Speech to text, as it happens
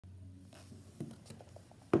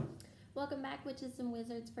Welcome back, witches and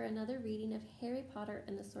wizards, for another reading of Harry Potter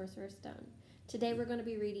and the Sorcerer's Stone. Today we're going to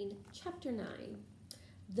be reading Chapter 9,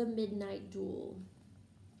 The Midnight Duel.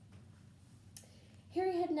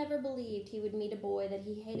 Harry had never believed he would meet a boy that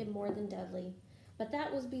he hated more than Dudley, but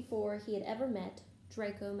that was before he had ever met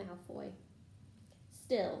Draco Malfoy.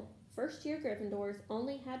 Still, first-year Gryffindors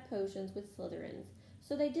only had potions with Slytherins,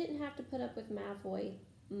 so they didn't have to put up with Malfoy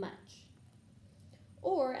much.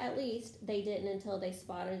 Or, at least, they didn't until they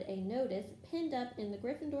spotted a notice pinned up in the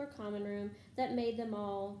Gryffindor common room that made them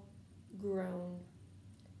all groan.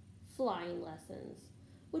 Flying lessons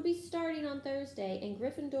would be starting on Thursday, and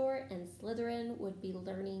Gryffindor and Slytherin would be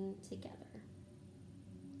learning together.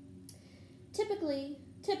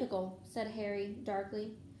 Typical, said Harry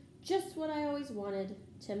darkly. Just what I always wanted,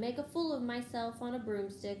 to make a fool of myself on a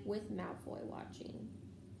broomstick with Malfoy watching.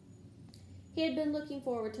 He had been looking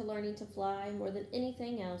forward to learning to fly more than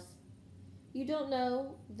anything else. You don't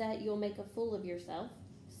know that you'll make a fool of yourself,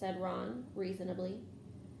 said Ron reasonably.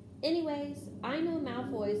 Anyways, I know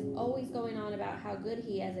Malfoy's always going on about how good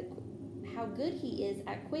he is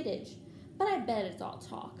at Quidditch, but I bet it's all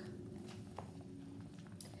talk.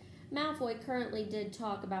 Malfoy currently did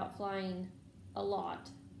talk about flying a lot.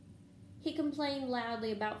 He complained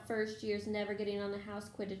loudly about first years never getting on the house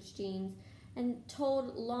Quidditch teams, and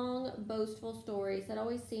told long, boastful stories that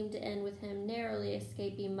always seemed to end with him narrowly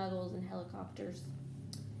escaping muggles and helicopters.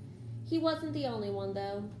 He wasn't the only one,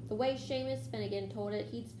 though. The way Seamus Finnegan told it,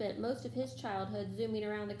 he'd spent most of his childhood zooming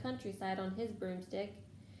around the countryside on his broomstick.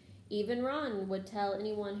 Even Ron would tell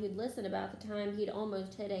anyone who'd listen about the time he'd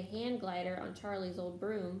almost hit a hand glider on Charlie's old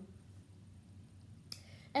broom.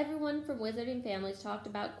 Everyone from wizarding families talked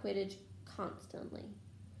about Quidditch constantly.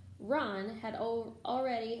 Ron had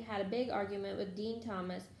already had a big argument with Dean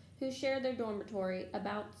Thomas, who shared their dormitory,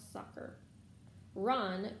 about soccer.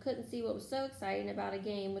 Ron couldn't see what was so exciting about a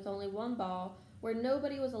game with only one ball where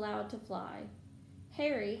nobody was allowed to fly.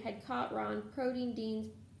 Harry had caught Ron prodding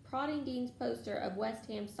Dean's poster of West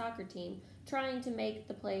Ham's soccer team, trying to make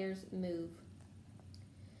the players move.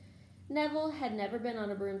 Neville had never been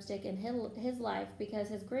on a broomstick in his life because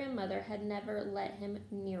his grandmother had never let him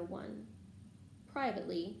near one.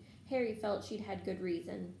 Privately, Harry felt she'd had good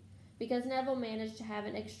reason, because Neville managed to have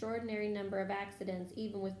an extraordinary number of accidents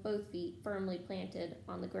even with both feet firmly planted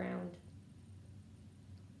on the ground.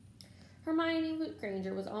 Hermione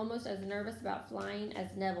Granger was almost as nervous about flying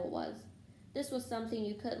as Neville was. This was something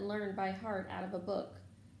you couldn't learn by heart out of a book,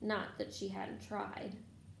 not that she hadn't tried.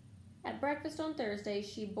 At breakfast on Thursday,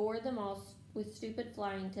 she bored them all with stupid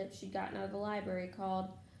flying tips she'd gotten out of the library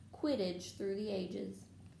called Quidditch Through the Ages.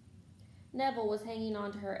 Neville was hanging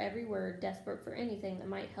on to her every word, desperate for anything that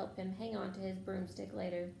might help him hang on to his broomstick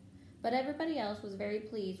later. But everybody else was very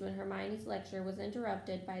pleased when Hermione's lecture was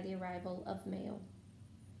interrupted by the arrival of mail.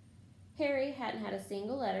 Harry hadn't had a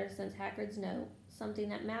single letter since Hagrid's note, something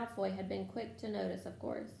that Malfoy had been quick to notice, of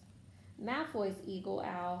course. Malfoy's eagle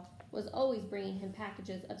owl was always bringing him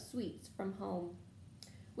packages of sweets from home,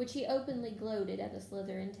 which he openly gloated at the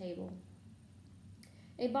Slytherin table.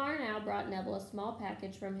 A barn owl brought Neville a small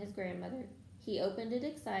package from his grandmother. He opened it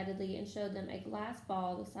excitedly and showed them a glass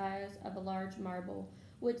ball the size of a large marble,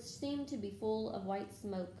 which seemed to be full of white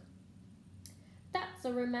smoke. "That's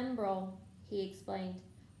a remembrall," he explained.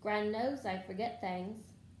 "Gran knows I forget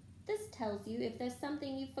things. This tells you if there's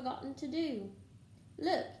something you've forgotten to do.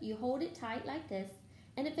 Look, you hold it tight like this,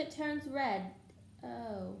 and if it turns red—"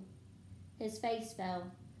 Oh. His face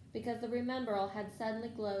fell, because the remembrall had suddenly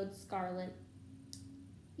glowed scarlet.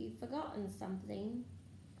 "You've forgotten something."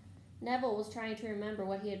 Neville was trying to remember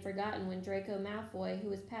what he had forgotten when Draco Malfoy, who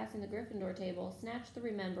was passing the Gryffindor table, snatched the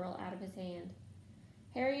remembrall out of his hand.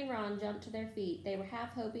 Harry and Ron jumped to their feet. They were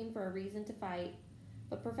half hoping for a reason to fight,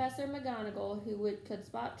 but Professor McGonagall, who could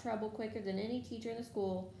spot trouble quicker than any teacher in the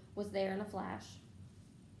school, was there in a flash.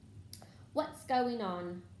 "What's going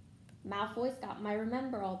on?" "Malfoy's got my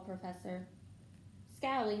remembrall, Professor."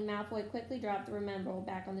 Scowling, Malfoy quickly dropped the remembrall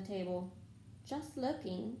back on the table. "Just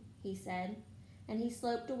looking," he said, and he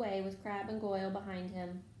sloped away with Crabbe and Goyle behind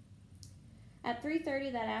him. At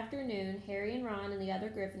 3:30 that afternoon, Harry and Ron and the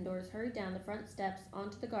other Gryffindors hurried down the front steps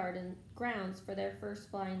onto the grounds for their first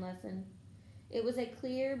flying lesson. It was a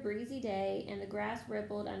clear, breezy day, and the grass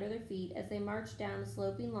rippled under their feet as they marched down the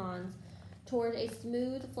sloping lawns toward a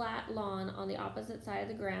smooth, flat lawn on the opposite side of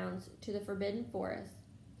the grounds to the Forbidden Forest,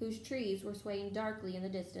 whose trees were swaying darkly in the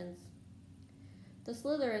distance. The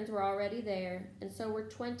Slytherins were already there, and so were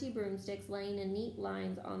 20 broomsticks laying in neat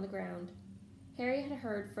lines on the ground. Harry had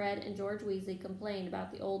heard Fred and George Weasley complain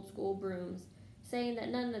about the old-school brooms, saying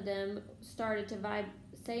that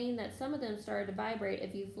some of them started to vibrate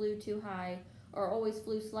if you flew too high, or always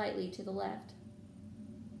flew slightly to the left.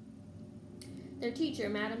 Their teacher,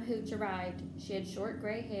 Madam Hooch, arrived. She had short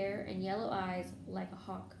gray hair and yellow eyes like a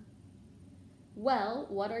hawk. "Well,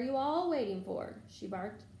 what are you all waiting for?" she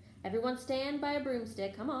barked. "Everyone stand by a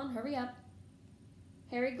broomstick. Come on, hurry up."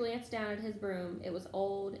 Harry glanced down at his broom. It was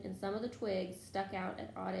old, and some of the twigs stuck out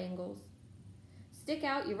at odd angles. "Stick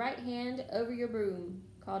out your right hand over your broom,"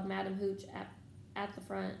 called Madam Hooch at the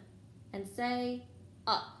front, "and say,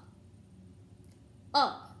 'Up.'"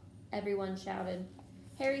 "Up!" everyone shouted.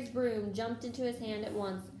 Harry's broom jumped into his hand at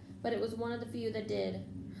once, but it was one of the few that did.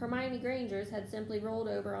 Hermione Granger's had simply rolled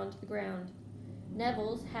over onto the ground.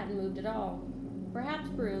 Neville's hadn't moved at all. Perhaps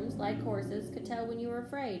brooms, like horses, could tell when you were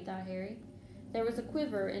afraid, thought Harry. There was a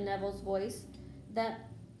quiver in Neville's voice that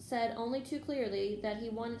said only too clearly that he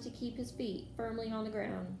wanted to keep his feet firmly on the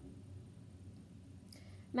ground.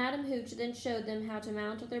 Madam Hooch then showed them how to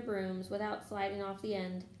mount their brooms without sliding off the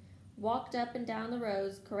end, walked up and down the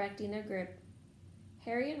rows, correcting their grip.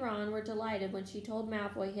 Harry and Ron were delighted when she told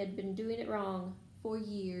Malfoy he had been doing it wrong for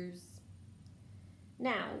years.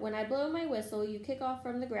 "Now, when I blow my whistle, you kick off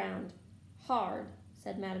from the ground. Hard,"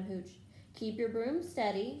 said Madam Hooch. "Keep your broom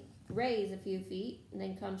steady, raise a few feet, and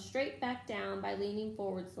then come straight back down by leaning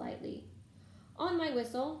forward slightly. On my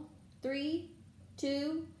whistle, 3,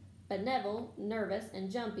 2, but Neville, nervous and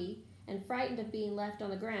jumpy, and frightened of being left on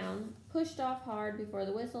the ground, pushed off hard before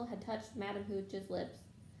the whistle had touched Madam Hooch's lips.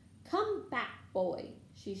 "Come back, boy,"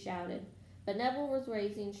 she shouted, but Neville was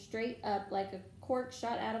raising straight up like a cork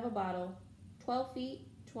shot out of a bottle. 12 feet,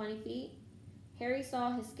 20 feet. Harry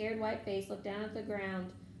saw his scared white face look down at the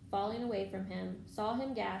ground, falling away from him, saw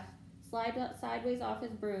him gasp, slide sideways off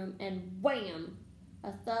his broom, and wham!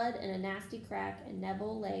 A thud and a nasty crack, and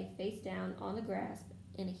Neville lay face down on the grass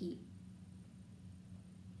in a heap.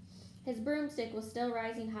 His broomstick was still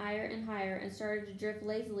rising higher and higher and started to drift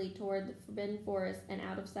lazily toward the forbidden forest and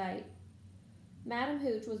out of sight. Madam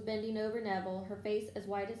Hooch was bending over Neville, her face as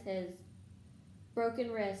white as his. "Broken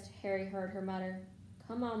wrist," Harry heard her mutter.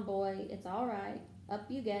 "Come on, boy, it's all right. Up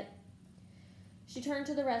you get." She turned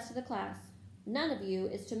to the rest of the class. "None of you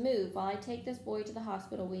is to move while I take this boy to the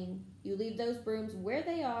hospital wing. You leave those brooms where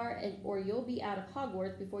they are, or you'll be out of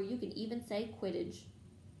Hogwarts before you can even say Quidditch.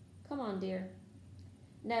 Come on, dear."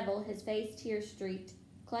 Neville, his face tear-streaked,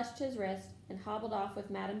 clutched his wrist and hobbled off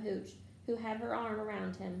with Madam Hooch, who had her arm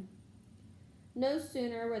around him. No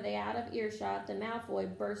sooner were they out of earshot than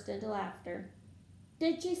Malfoy burst into laughter.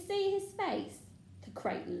 "Did you see his face? The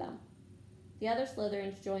great lump." The other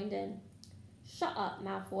Slytherins joined in. "Shut up,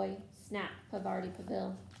 Malfoy," snapped Pavarti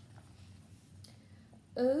Pavil.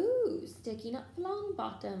 "Ooh, sticking up for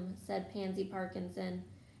Longbottom," said Pansy Parkinson,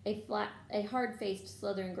 a hard-faced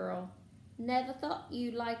Slytherin girl. "Never thought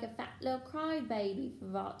you'd like a fat little crybaby,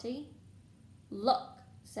 Pavarti." "Look,"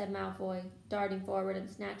 said Malfoy, darting forward and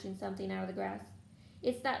snatching something out of the grass.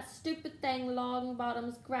 "It's that stupid thing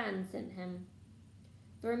Longbottom's gran sent him."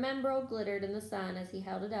 The Remembrall glittered in the sun as he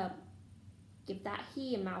held it up. "Give that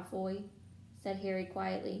here, Malfoy," said Harry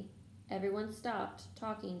quietly. Everyone stopped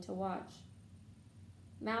talking to watch.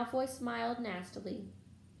 Malfoy smiled nastily.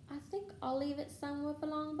 "I think I'll leave it somewhere for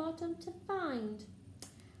Longbottom to find.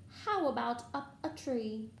 How about up a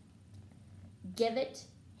tree?" "Give it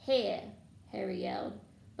here," Harry yelled,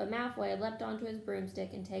 but Malfoy had leapt onto his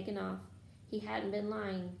broomstick and taken off. He hadn't been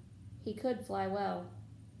lying. He could fly well.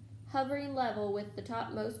 Hovering level with the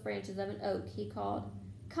topmost branches of an oak, he called,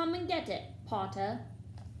 "Come and get it, Potter."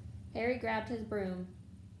 Harry grabbed his broom.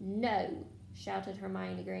 "No," shouted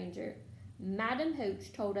Hermione Granger. "Madam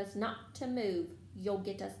Hooch told us not to move. You'll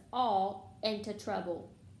get us all into trouble."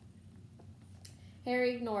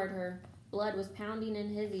 Harry ignored her. Blood was pounding in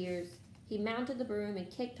his ears. He mounted the broom and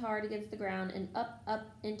kicked hard against the ground, and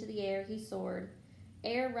up into the air he soared.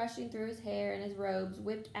 Air rushing through his hair and his robes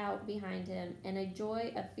whipped out behind him, and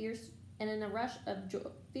in a rush of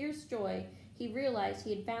fierce joy, he realized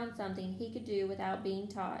he had found something he could do without being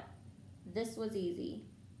taught. This was easy.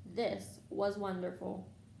 This was wonderful.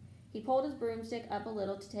 He pulled his broomstick up a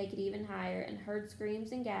little to take it even higher, and heard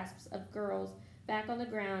screams and gasps of girls back on the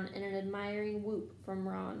ground and an admiring whoop from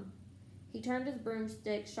Ron. He turned his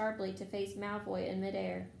broomstick sharply to face Malfoy in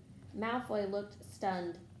midair. Malfoy looked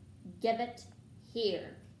stunned. "Give it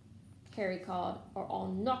here," Harry called, "or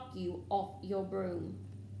I'll knock you off your broom."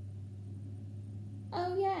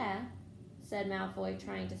 "Oh, yeah," said Malfoy,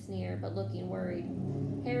 trying to sneer, but looking worried.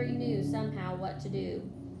 Harry knew somehow what to do.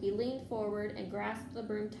 He leaned forward and grasped the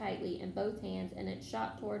broom tightly in both hands, and it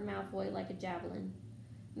shot toward Malfoy like a javelin.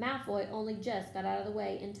 Malfoy only just got out of the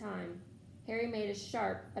way in time. Harry made a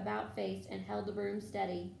sharp about-face and held the broom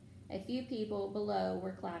steady. A few people below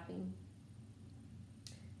were clapping.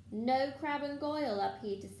 No Crab and Goyle up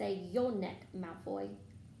here to save your neck, Malfoy,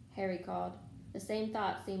 Harry called. The same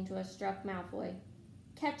thought seemed to have struck Malfoy.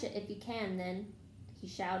 Catch it if you can, then, he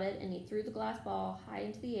shouted, and he threw the glass ball high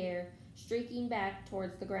into the air, streaking back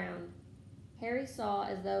towards the ground. Harry saw,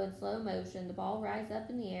 as though in slow motion, the ball rise up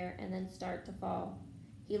in the air and then start to fall.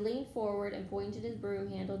 He leaned forward and pointed his broom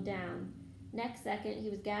handle down. Next second, he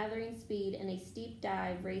was gathering speed in a steep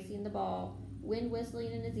dive, racing the ball, wind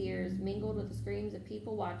whistling in his ears, mingled with the screams of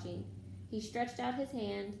people watching. He stretched out his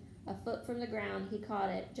hand. A foot from the ground, he caught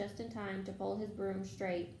it, just in time to pull his broom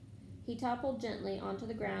straight. He toppled gently onto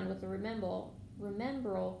the ground with the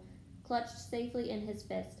remembrall clutched safely in his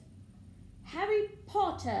fist. Harry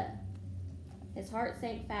Potter! His heart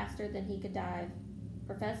sank faster than he could dive.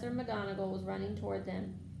 Professor McGonagall was running toward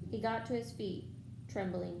them. He got to his feet,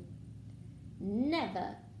 trembling.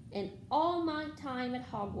 Never in all my time at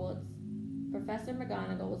Hogwarts. Professor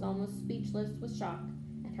McGonagall was almost speechless with shock,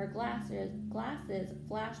 and her glasses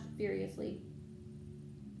flashed furiously.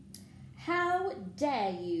 How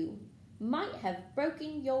dare you! Might have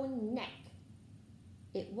broken your neck.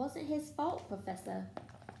 It wasn't his fault, Professor.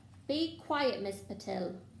 Be quiet, Miss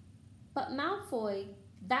Patil. But Malfoy,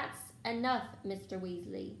 that's enough, Mr.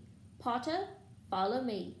 Weasley. Potter, follow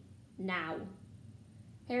me. Now.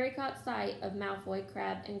 Harry caught sight of Malfoy,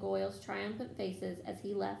 Crabbe, and Goyle's triumphant faces as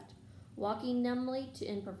he left, walking numbly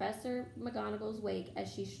in Professor McGonagall's wake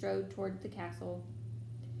as she strode toward the castle.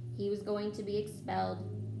 He was going to be expelled.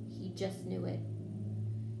 He just knew it.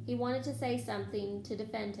 He wanted to say something to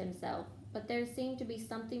defend himself, but there seemed to be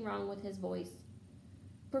something wrong with his voice.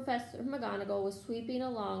 Professor McGonagall was sweeping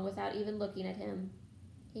along without even looking at him.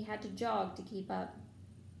 He had to jog to keep up.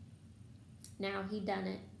 Now he'd done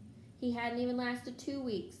it. He hadn't even lasted 2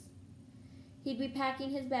 weeks. He'd be packing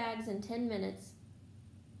his bags in 10 minutes.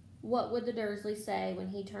 What would the Dursleys say when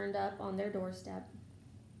he turned up on their doorstep?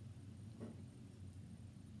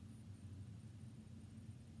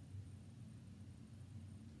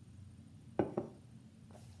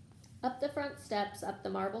 Up the front steps, up the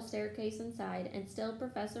marble staircase inside, and still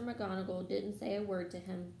Professor McGonagall didn't say a word to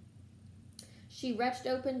him. She wrenched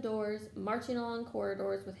open doors, marching along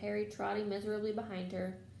corridors with Harry trotting miserably behind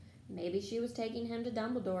her. Maybe she was taking him to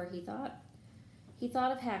Dumbledore, he thought. He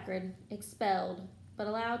thought of Hagrid, expelled, but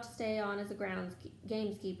allowed to stay on as a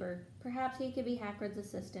gameskeeper. Perhaps he could be Hagrid's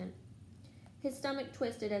assistant. His stomach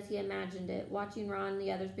twisted as he imagined it, watching Ron and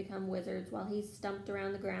the others become wizards while he stumped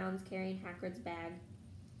around the grounds carrying Hagrid's bag.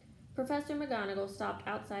 Professor McGonagall stopped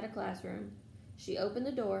outside a classroom. She opened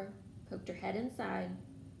the door, poked her head inside.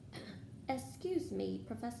 Excuse me,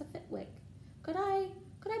 Professor Fitwick. Could I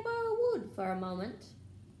borrow wood for a moment?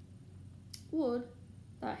 Wood,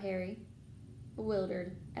 thought Harry,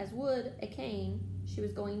 bewildered, as would a cane she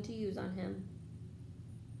was going to use on him.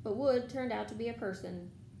 But Wood turned out to be a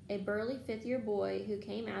person, a burly fifth-year boy who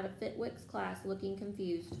came out of Fitwick's class looking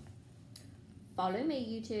confused. Follow me,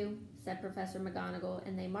 you two, said Professor McGonagall,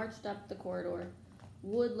 and they marched up the corridor,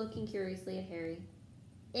 Wood looking curiously at Harry.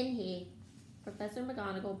 In here. Professor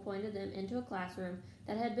McGonagall pointed them into a classroom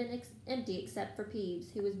that had been empty except for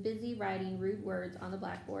Peeves, who was busy writing rude words on the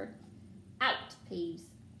blackboard. Out, Peeves,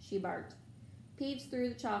 she barked. Peeves threw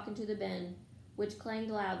the chalk into the bin, which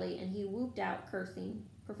clanged loudly, and he whooped out, cursing.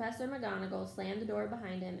 Professor McGonagall slammed the door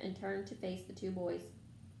behind him and turned to face the two boys.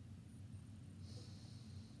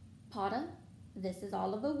 Potter, this is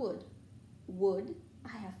Oliver Wood. Wood,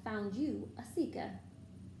 I have found you a seeker.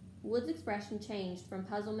 Wood's expression changed from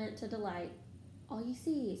puzzlement to delight. Are you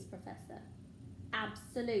serious, Professor?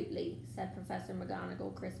 Absolutely, said Professor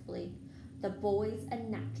McGonagall crisply. The boy's a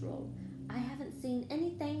natural. I haven't seen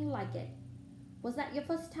anything like it. Was that your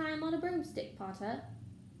first time on a broomstick, Potter?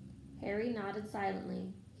 Harry nodded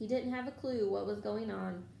silently. He didn't have a clue what was going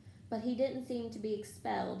on, but he didn't seem to be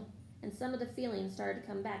expelled, and some of the feeling started to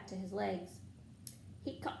come back to his legs.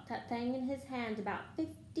 He caught that thing in his hand about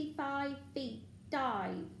 55 feet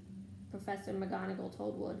dive, Professor McGonagall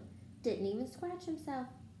told Wood. Didn't even scratch himself.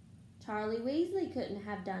 Charlie Weasley couldn't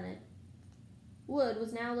have done it. Wood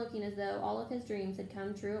was now looking as though all of his dreams had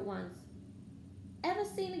come true at once. Ever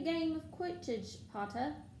seen a game of Quidditch,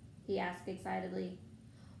 Potter? He asked excitedly.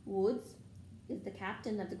 Woods is the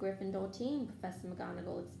captain of the Gryffindor team, Professor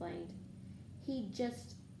McGonagall explained. He's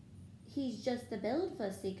just the build for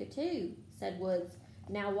a seeker too, said Woods,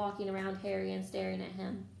 now walking around Harry and staring at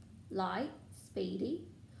him. Light, speedy.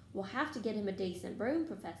 We'll have to get him a decent broom,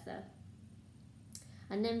 Professor.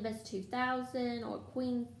 A Nimbus 2000 or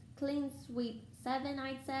Clean Sweep 7,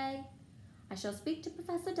 I'd say. I shall speak to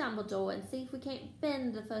Professor Dumbledore and see if we can't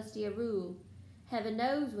bend the first-year rule. Heaven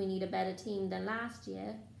knows we need a better team than last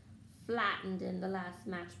year. flattened in the last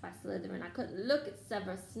match by Slytherin. I couldn't look at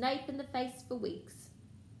Severus Snape in the face for weeks."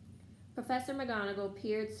 Professor McGonagall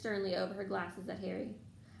peered sternly over her glasses at Harry.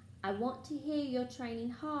 "I want to hear you're training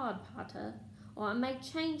hard, Potter, or I may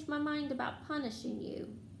change my mind about punishing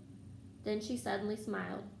you." Then she suddenly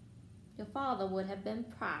smiled. "Your father would have been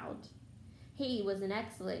proud. He was an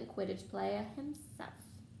excellent Quidditch player himself."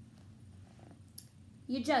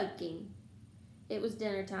 "You're joking." It was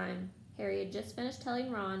dinner time. Harry had just finished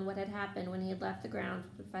telling Ron what had happened when he had left the grounds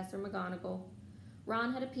with Professor McGonagall.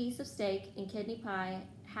 Ron had a piece of steak and kidney pie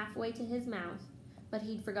halfway to his mouth, but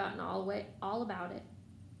he'd forgotten all about it.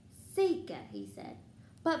 "Seeker," he said,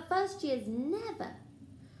 "but first years never.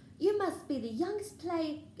 You must be the youngest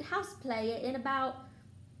house player in about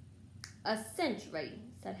a century,"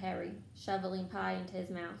 said Harry, shoveling pie into his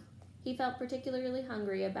mouth. He felt particularly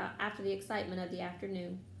hungry after the excitement of the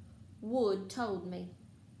afternoon. "Wood told me."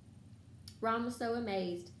 Ron was so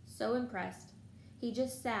amazed, so impressed. He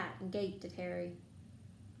just sat and gaped at Harry.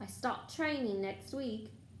 "I start training next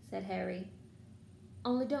week," said Harry.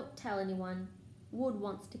 "Only don't tell anyone. Wood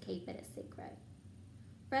wants to keep it a secret."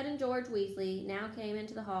 Fred and George Weasley now came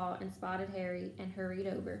into the hall and spotted Harry and hurried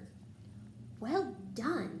over. "Well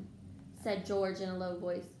done," said George in a low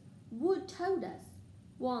voice. "Wood told us.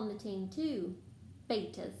 We're on the team too.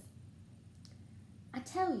 Beat us." "I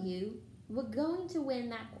tell you, we're going to win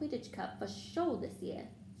that Quidditch Cup for sure this year,"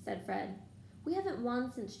 said Fred. "We haven't won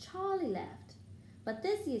since Charlie left, but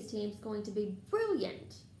this year's team's going to be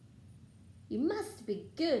brilliant." "You must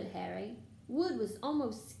be good, Harry. Wood was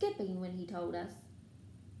almost skipping when he told us."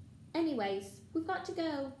 "Anyways, we've got to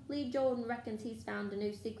go. Lee Jordan reckons he's found a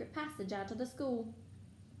new secret passage out of the school.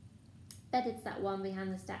 Bet it's that one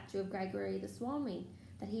behind the statue of Gregory the Swarming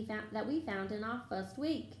that we found in our first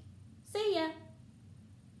week. See ya!"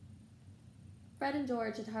 Fred and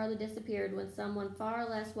George had hardly disappeared when someone far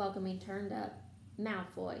less welcoming turned up.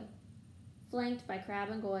 Malfoy, flanked by Crabbe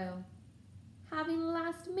and Goyle. "Having the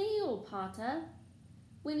last meal, Potter?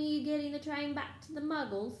 When are you getting the train back to the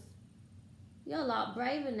Muggles? You're a lot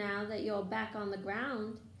braver now that you're back on the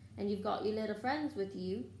ground, and you've got your little friends with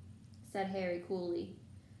you," said Harry coolly.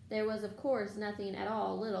 There was, of course, nothing at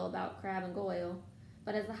all little about Crabbe and Goyle,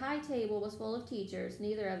 but as the high table was full of teachers,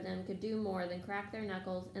 neither of them could do more than crack their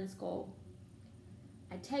knuckles and scold.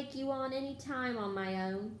 "I'd take you on any time on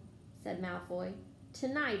my own," said Malfoy.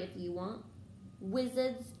 "Tonight, if you want.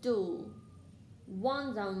 Wizard's Duel.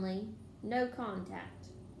 One's only, no contact."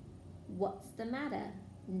 "What's the matter?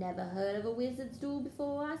 Never heard of a wizard's duel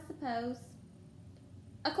before, I suppose?"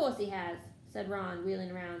 "Of course he has," said Ron,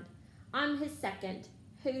 wheeling around. "I'm his second.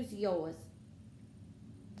 Who's yours?"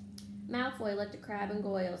 Malfoy looked at Crabbe and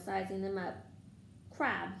Goyle, sizing them up.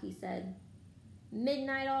 "Crabbe," he said.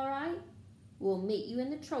 "Midnight all right? We'll meet you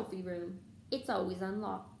in the trophy room. It's always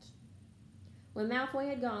unlocked." When Malfoy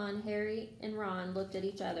had gone, Harry and Ron looked at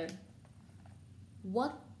each other.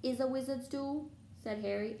 "What is a wizard's duel?" said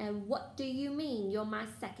Harry, "and what do you mean you're my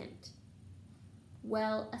second?"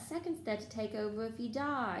 "Well, a second's there to take over if you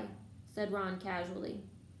die," said Ron casually,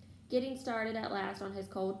 getting started at last on his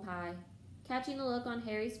cold pie. Catching the look on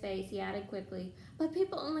Harry's face, he added quickly, "But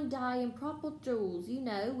people only die in proper duels, you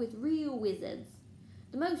know, with real wizards.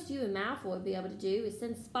 The most you and Malfoy would be able to do is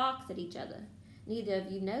send sparks at each other. Neither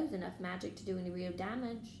of you knows enough magic to do any real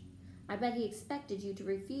damage. I bet he expected you to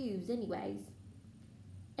refuse anyways."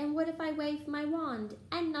 "And what if I wave my wand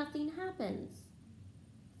and nothing happens?"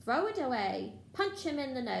 "Throw it away. Punch him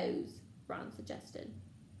in the nose," Ron suggested.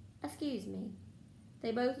 "Excuse me."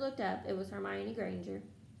 They both looked up. It was Hermione Granger.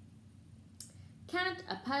 "Can't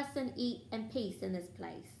a person eat in peace in this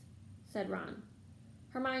place?" said Ron.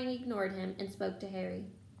 Hermione ignored him and spoke to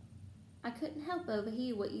Harry. "I couldn't help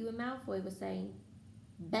overhear what you and Malfoy were saying."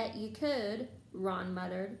 "Bet you could," Ron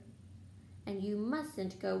muttered. "And you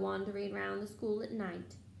mustn't go wandering around the school at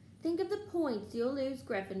night. Think of the points you'll lose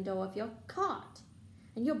Gryffindor if you're caught.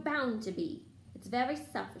 And you're bound to be. It's very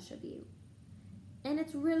selfish of you." "And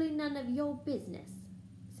it's really none of your business,"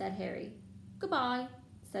 said Harry. "Goodbye,"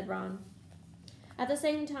 said Ron. All at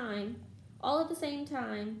the same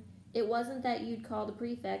time, it wasn't that you'd call the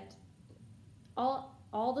prefect.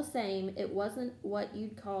 All the same, it wasn't what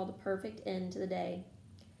you'd call the perfect end to the day.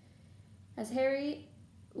 As Harry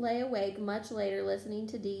lay awake much later listening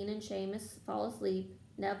to Dean and Seamus fall asleep,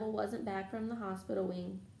 Neville wasn't back from the hospital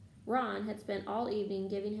wing. Ron had spent all evening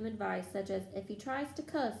giving him advice such as, "If he tries to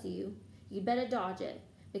curse you, you'd better dodge it,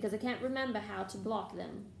 because I can't remember how to block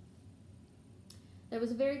them." There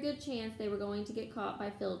was a very good chance they were going to get caught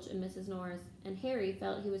by Filch and Mrs. Norris, and Harry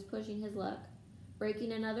felt he was pushing his luck,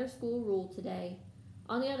 breaking another school rule today.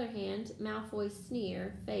 On the other hand, Malfoy's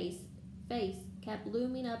sneer face kept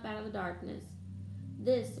looming up out of the darkness.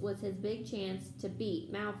 This was his big chance to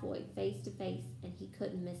beat Malfoy face to face, and he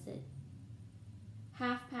couldn't miss it.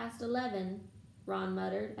 11:30, Ron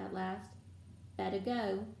muttered at last. Better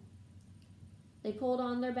go. They pulled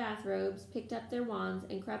on their bathrobes, picked up their wands,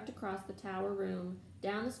 and crept across the tower room,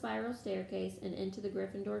 down the spiral staircase, and into the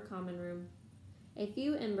Gryffindor common room. A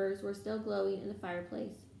few embers were still glowing in the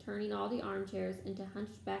fireplace, turning all the armchairs into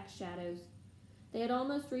hunchback shadows. They had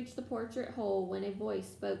almost reached the portrait hole when a voice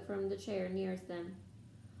spoke from the chair nearest them.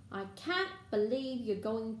 I can't believe you're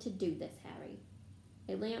going to do this, Harry.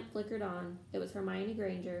 A lamp flickered on. It was Hermione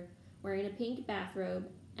Granger, wearing a pink bathrobe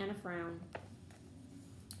and a frown.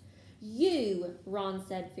 You, Ron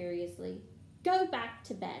said furiously, go back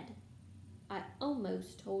to bed. I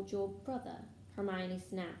almost told your brother, Hermione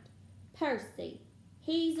snapped. Percy,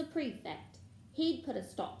 he's a prefect. He'd put a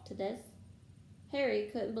stop to this. Harry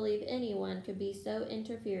couldn't believe anyone could be so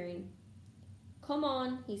interfering. Come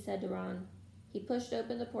on, he said to Ron. He pushed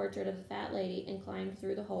open the portrait of the fat lady and climbed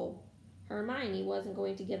through the hole. Hermione wasn't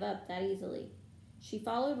going to give up that easily. She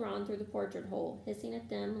followed Ron through the portrait hole, hissing at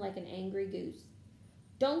them like an angry goose.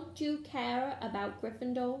 Don't you care about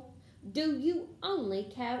Gryffindor? Do you only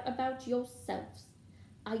care about yourselves?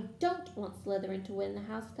 I don't want Slytherin to win the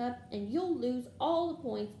House Cup, and you'll lose all the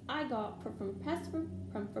points I got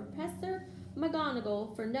from Professor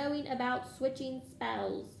McGonagall for knowing about switching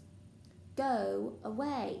spells. Go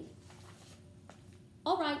away.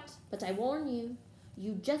 All right, but I warn you,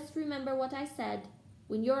 you just remember what I said.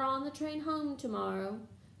 When you're on the train home tomorrow,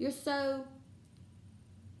 you're so...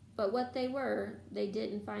 But what they were, they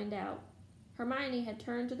didn't find out. Hermione had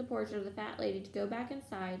turned to the portrait of the fat lady to go back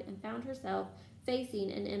inside and found herself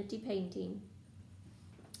facing an empty painting.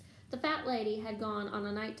 The fat lady had gone on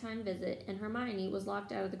a nighttime visit, and Hermione was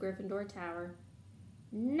locked out of the Gryffindor Tower.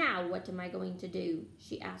 Now what am I going to do?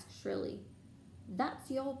 She asked shrilly.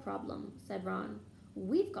 That's your problem, said Ron.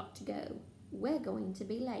 We've got to go. We're going to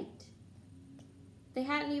be late. They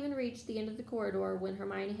hadn't even reached the end of the corridor when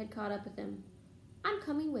Hermione had caught up with them. I'm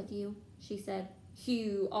coming with you, she said.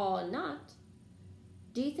 You are not.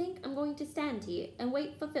 Do you think I'm going to stand here and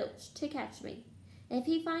wait for Filch to catch me? If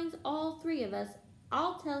he finds all three of us,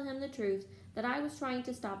 I'll tell him the truth, that I was trying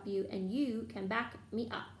to stop you, and you can back me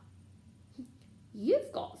up.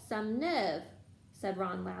 You've got some nerve, said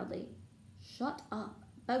Ron loudly. Shut up,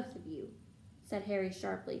 both of you, said Harry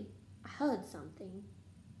sharply. I heard something.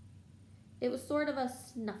 It was sort of a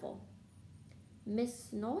snuffle.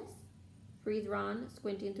 Miss Norris? Breathed Ron,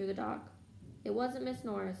 squinting through the dark. It wasn't Miss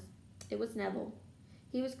Norris. It was Neville.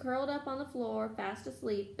 He was curled up on the floor, fast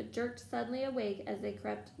asleep, but jerked suddenly awake as they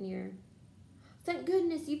crept near. Thank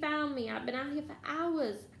goodness you found me. I've been out here for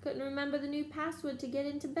hours. I couldn't remember the new password to get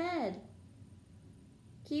into bed.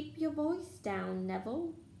 Keep your voice down,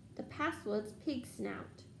 Neville. The password's pig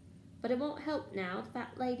snout. But it won't help now. The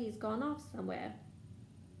fat lady's gone off somewhere.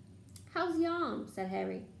 How's the arm? Said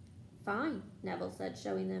Harry. Fine, Neville said,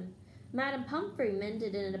 showing them. Madam Pumphrey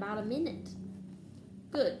mended in about a minute.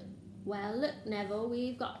 Good. Well, look, Neville,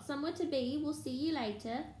 we've got somewhere to be. We'll see you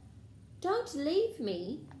later. Don't leave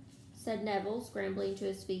me, said Neville, scrambling to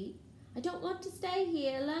his feet. I don't want to stay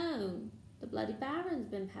here alone. The Bloody Baron's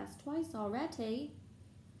been past twice already.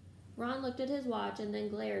 Ron looked at his watch and then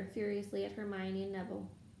glared furiously at Hermione and Neville.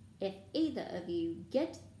 If either of you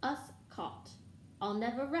get us caught, I'll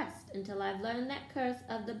never rest until I've learned that curse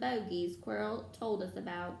of the bogies Quirrell told us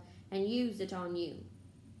about and use it on you.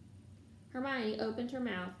 Hermione opened her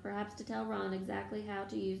mouth, perhaps to tell Ron exactly how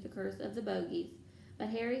to use the curse of the bogies, but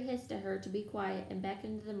Harry hissed at her to be quiet and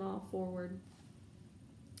beckoned them all forward.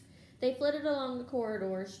 They flitted along the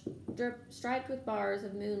corridor, striped with bars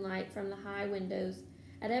of moonlight from the high windows.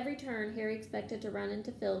 At every turn, Harry expected to run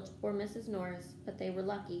into Filch or Mrs. Norris, but they were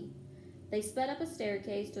lucky. They sped up a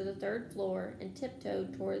staircase to the 3rd floor and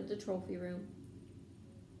tiptoed toward the trophy room.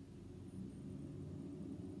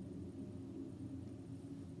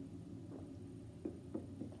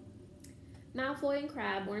 Malfoy and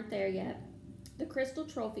Crabbe weren't there yet. The crystal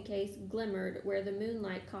trophy case glimmered where the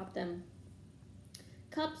moonlight caught them.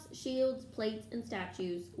 Cups, shields, plates, and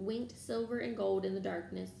statues winked silver and gold in the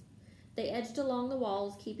darkness. They edged along the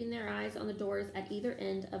walls, keeping their eyes on the doors at either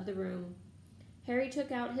end of the room. Harry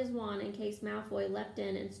took out his wand in case Malfoy leapt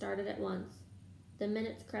in and started at once. The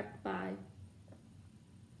minutes crept by.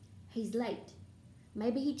 He's late.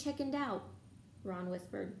 Maybe he chickened out, Ron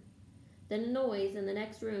whispered. Then a noise in the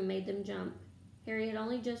next room made them jump. Harry had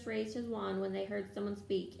only just raised his wand when they heard someone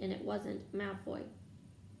speak, and it wasn't Malfoy.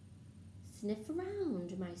 Sniff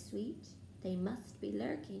around, my sweet. They must be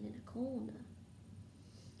lurking in a corner.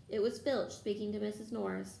 It was Filch speaking to Mrs.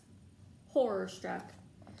 Norris. Horror-struck,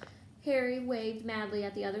 Harry waved madly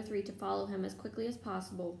at the other three to follow him as quickly as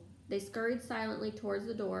possible. They scurried silently towards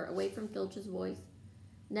the door, away from Filch's voice.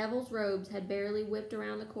 Neville's robes had barely whipped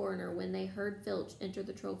around the corner when they heard Filch enter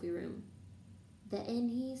the trophy room. "They're in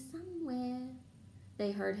here somewhere,"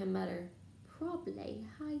 they heard him mutter. "Probably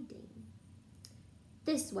hiding."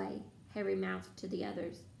 "This way," Harry mouthed to the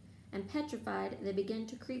others, and petrified, they began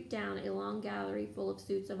to creep down a long gallery full of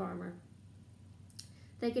suits of armor.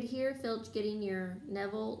 They could hear Filch getting nearer.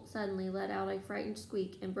 Neville suddenly let out a frightened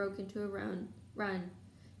squeak and broke into a run.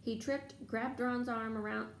 He tripped, grabbed Ron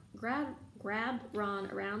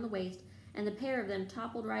around the waist, and the pair of them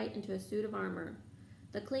toppled right into a suit of armor.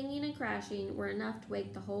 The clinging and crashing were enough to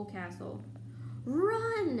wake the whole castle.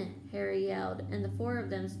 "Run!" Harry yelled, and the four of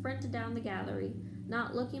them sprinted down the gallery,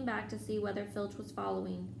 not looking back to see whether Filch was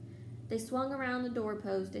following. They swung around the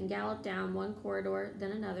doorpost and galloped down one corridor,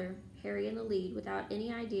 then another, Harry in the lead, without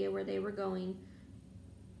any idea where they were going.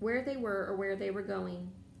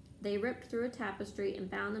 They ripped through a tapestry and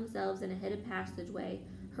found themselves in a hidden passageway,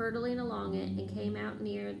 hurtling along it, and came out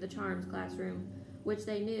near the charms classroom, which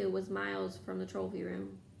they knew was miles from the trophy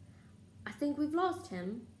room. "I think we've lost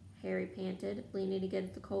him," Harry panted, leaning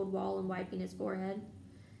against the cold wall and wiping his forehead.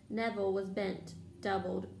 Neville was bent,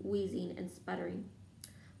 doubled, wheezing and sputtering.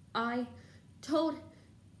 "I told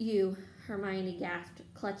you," Hermione gasped,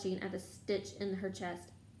 clutching at the stitch in her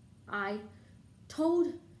chest. "I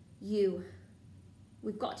told you."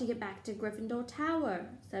 "We've got to get back to Gryffindor Tower,"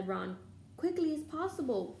 said Ron, "quickly as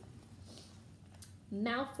possible."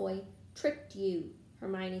 "Malfoy tricked you,"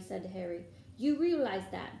 Hermione said to Harry. "You realize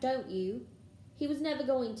that, don't you? He was never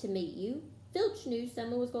going to meet you. Filch knew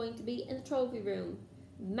someone was going to be in the trophy room.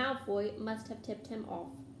 Malfoy must have tipped him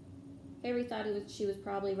off." Harry thought she was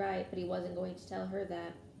probably right, but he wasn't going to tell her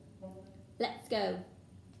that. "Let's go."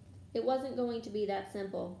 It wasn't going to be that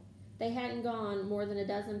simple. They hadn't gone more than a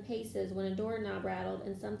dozen paces when a doorknob rattled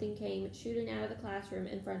and something came shooting out of the classroom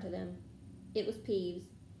in front of them. It was Peeves.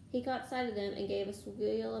 He caught sight of them and gave a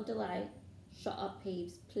squeal of delight. "Shut up,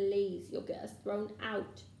 Peeves, please. You'll get us thrown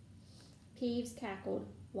out." Peeves cackled.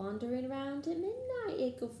 "Wandering around at midnight,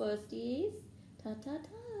 ickle firsties.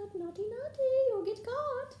 Tut-tut-tut, naughty, you'll get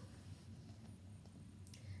caught."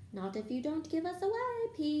 "Not if you don't give us away,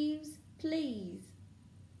 Peeves, please."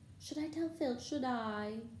 "Should I tell Filch, should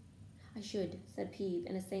I?" "I should," said Peeves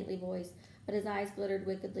in a saintly voice, but his eyes glittered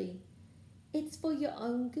wickedly. "It's for your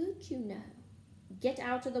own good, you know." "Get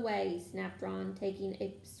out of the way," snapped Ron, taking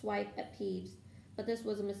a swipe at Peeves, but this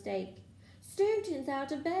was a mistake. "Students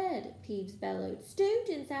out of bed," Peeves bellowed.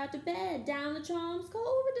 "Students out of bed, down the charms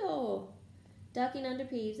corridor." Ducking under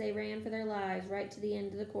Peeves, they ran for their lives right to the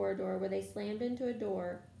end of the corridor, where they slammed into a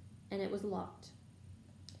door, and it was locked.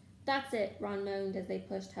 "That's it," Ron moaned as they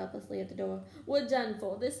pushed helplessly at the door. "We're done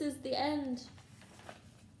for. This is the end."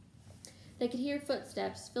 They could hear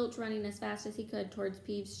footsteps, Filch running as fast as he could towards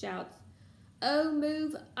Peeves' shouts. "Oh,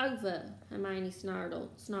 move over," Hermione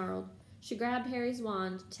snarled. She grabbed Harry's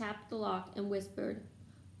wand, tapped the lock, and whispered,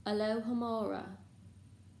 "Alohomora."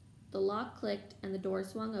 The lock clicked and the door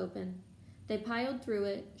swung open. They piled through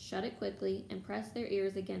it, shut it quickly, and pressed their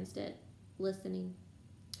ears against it, listening.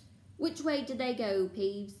 "Which way did they go,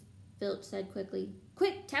 Peeves?" Filch said quickly.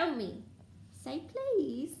 "Quick, tell me." "Say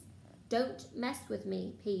please." "Don't mess with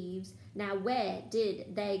me, Peeves. Now where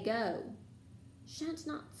did they go?" "Shan't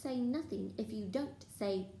not say nothing if you don't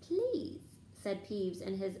say please," said Peeves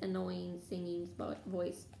in his annoying singing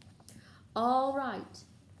voice. "All right,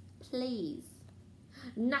 please."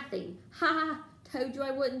 "Nothing. Ha ha! Told you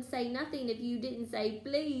I wouldn't say nothing if you didn't say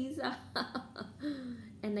please."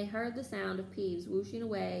 And they heard the sound of Peeves whooshing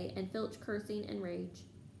away and Filch cursing in rage.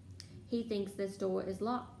 "He thinks this door is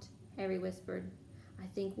locked," Harry whispered. "I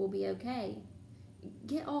think we'll be okay."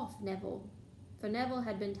 "Get off, Neville." For Neville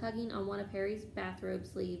had been tugging on one of Harry's bathrobe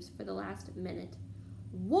sleeves for the last minute.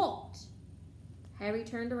 "What?" Harry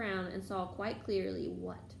turned around and saw quite clearly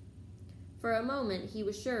what. For a moment he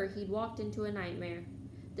was sure he'd walked into a nightmare.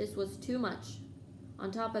 This was too much.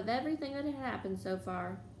 On top of everything that had happened so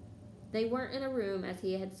far, they weren't in a room as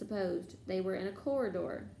he had supposed. They were in a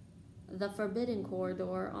corridor. The forbidden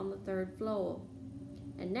corridor on the 3rd floor.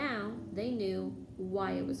 And now they knew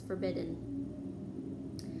why it was forbidden.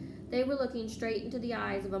 They were looking straight into the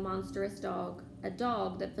eyes of a monstrous dog, a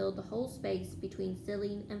dog that filled the whole space between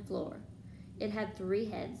ceiling and floor. It had 3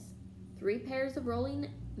 heads, 3 pairs of rolling,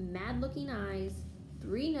 mad-looking eyes,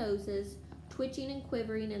 3 noses, twitching and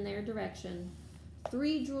quivering in their direction,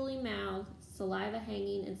 3 drooling mouths, saliva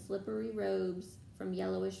hanging in slippery robes from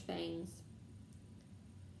yellowish fangs.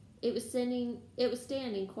 It was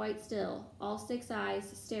standing quite still, all 6 eyes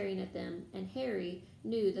staring at them, and Harry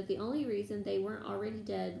knew that the only reason they weren't already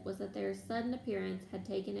dead was that their sudden appearance had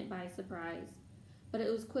taken it by surprise. But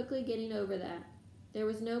it was quickly getting over that. There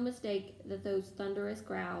was no mistake that those thunderous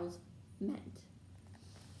growls meant.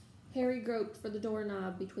 Harry groped for the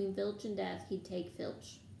doorknob. Between Filch and death, he'd take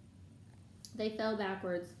Filch. They fell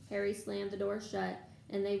backwards. Harry slammed the door shut,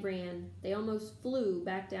 and they ran. They almost flew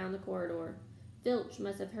back down the corridor. Filch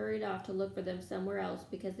must have hurried off to look for them somewhere else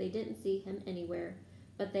because they didn't see him anywhere,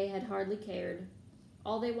 but they had hardly cared.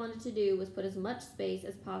 All they wanted to do was put as much space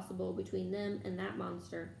as possible between them and that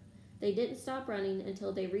monster. They didn't stop running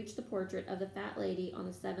until they reached the portrait of the fat lady on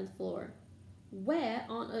the 7th floor. "Where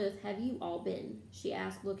on earth have you all been?" she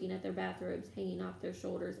asked, looking at their bathrobes hanging off their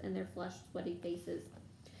shoulders and their flushed, sweaty faces.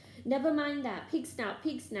 "Never mind that. Pig snout,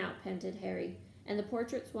 panted Harry, and the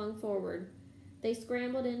portrait swung forward. They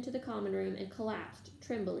scrambled into the common room and collapsed,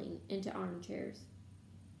 trembling, into armchairs.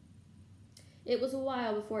 It was a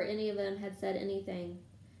while before any of them had said anything.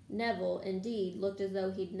 Neville, indeed, looked as though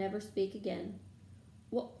he'd never speak again.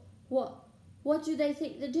 What do they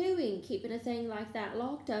think they're doing, keeping a thing like that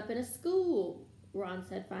locked up in a school?" Ron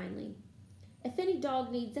said finally. "If any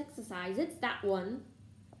dog needs exercise, it's that one."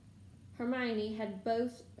 Hermione had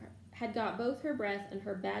got both her breath and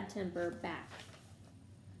her bad temper back.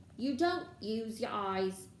 "You don't use your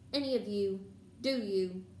eyes, any of you, do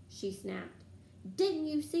you?" she snapped. "Didn't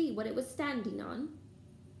you see what it was standing on?"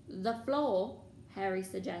 "The floor," Harry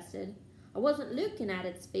suggested. "I wasn't looking at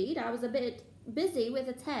its feet. I was a bit busy with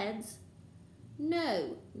its heads."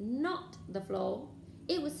 "No, not the floor.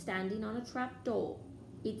 It was standing on a trap door.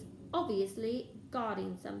 It's obviously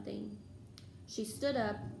guarding something." She stood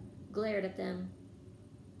up, glared at them.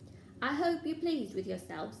 "I hope you're pleased with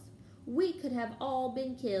yourselves. We could have all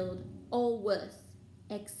been killed, or worse,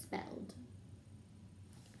 expelled.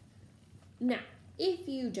 Now, if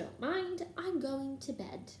you don't mind, I'm going to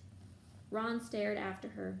bed." Ron stared after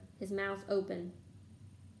her, his mouth open.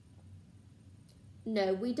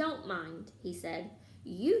 "No, we don't mind," he said.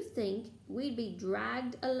 You'd think we'd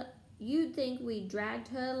dragged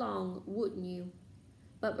her along, wouldn't you?"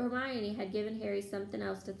 But Hermione had given Harry something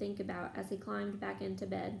else to think about as he climbed back into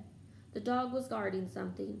bed. The dog was guarding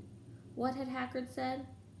something. What had Hagrid said?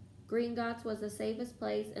 Gringotts was the safest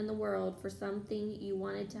place in the world for something you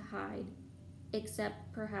wanted to hide,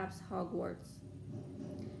 except perhaps Hogwarts.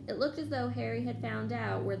 It looked as though Harry had found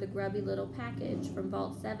out where the grubby little package from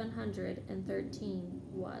Vault 713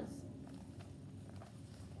 was.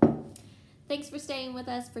 Thanks for staying with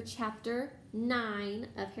us for Chapter 9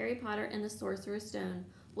 of Harry Potter and the Sorcerer's Stone.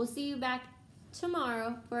 We'll see you back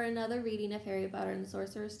tomorrow for another reading of Harry Potter and the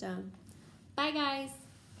Sorcerer's Stone. Bye, guys!